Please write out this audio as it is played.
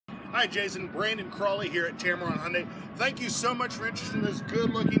Hi Jason, Brandon Crawley here at Tameron Hyundai. Thank you so much for interested in this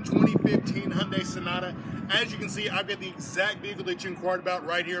good-looking 2015 Hyundai Sonata. As you can see, I've got the exact vehicle that you inquired about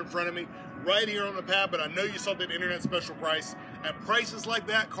right here in front of me, right here on the pad, but I know you saw that internet special price. At prices like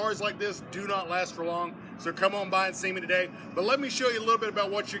that, cars like this do not last for long, so come on by and see me today. But let me show you a little bit about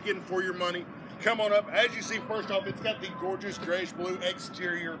what you're getting for your money. Come on up. As you see, first off, it's got the gorgeous grayish blue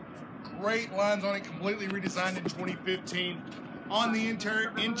exterior. Great lines on it, completely redesigned in 2015. On the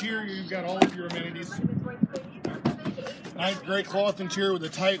interior, you've got all of your amenities. Nice gray cloth interior with a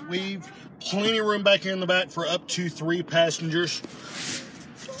tight weave. Plenty of room back here in the back for up to 3 passengers.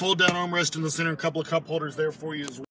 Fold down armrest in the center, a couple of cup holders there for you as well.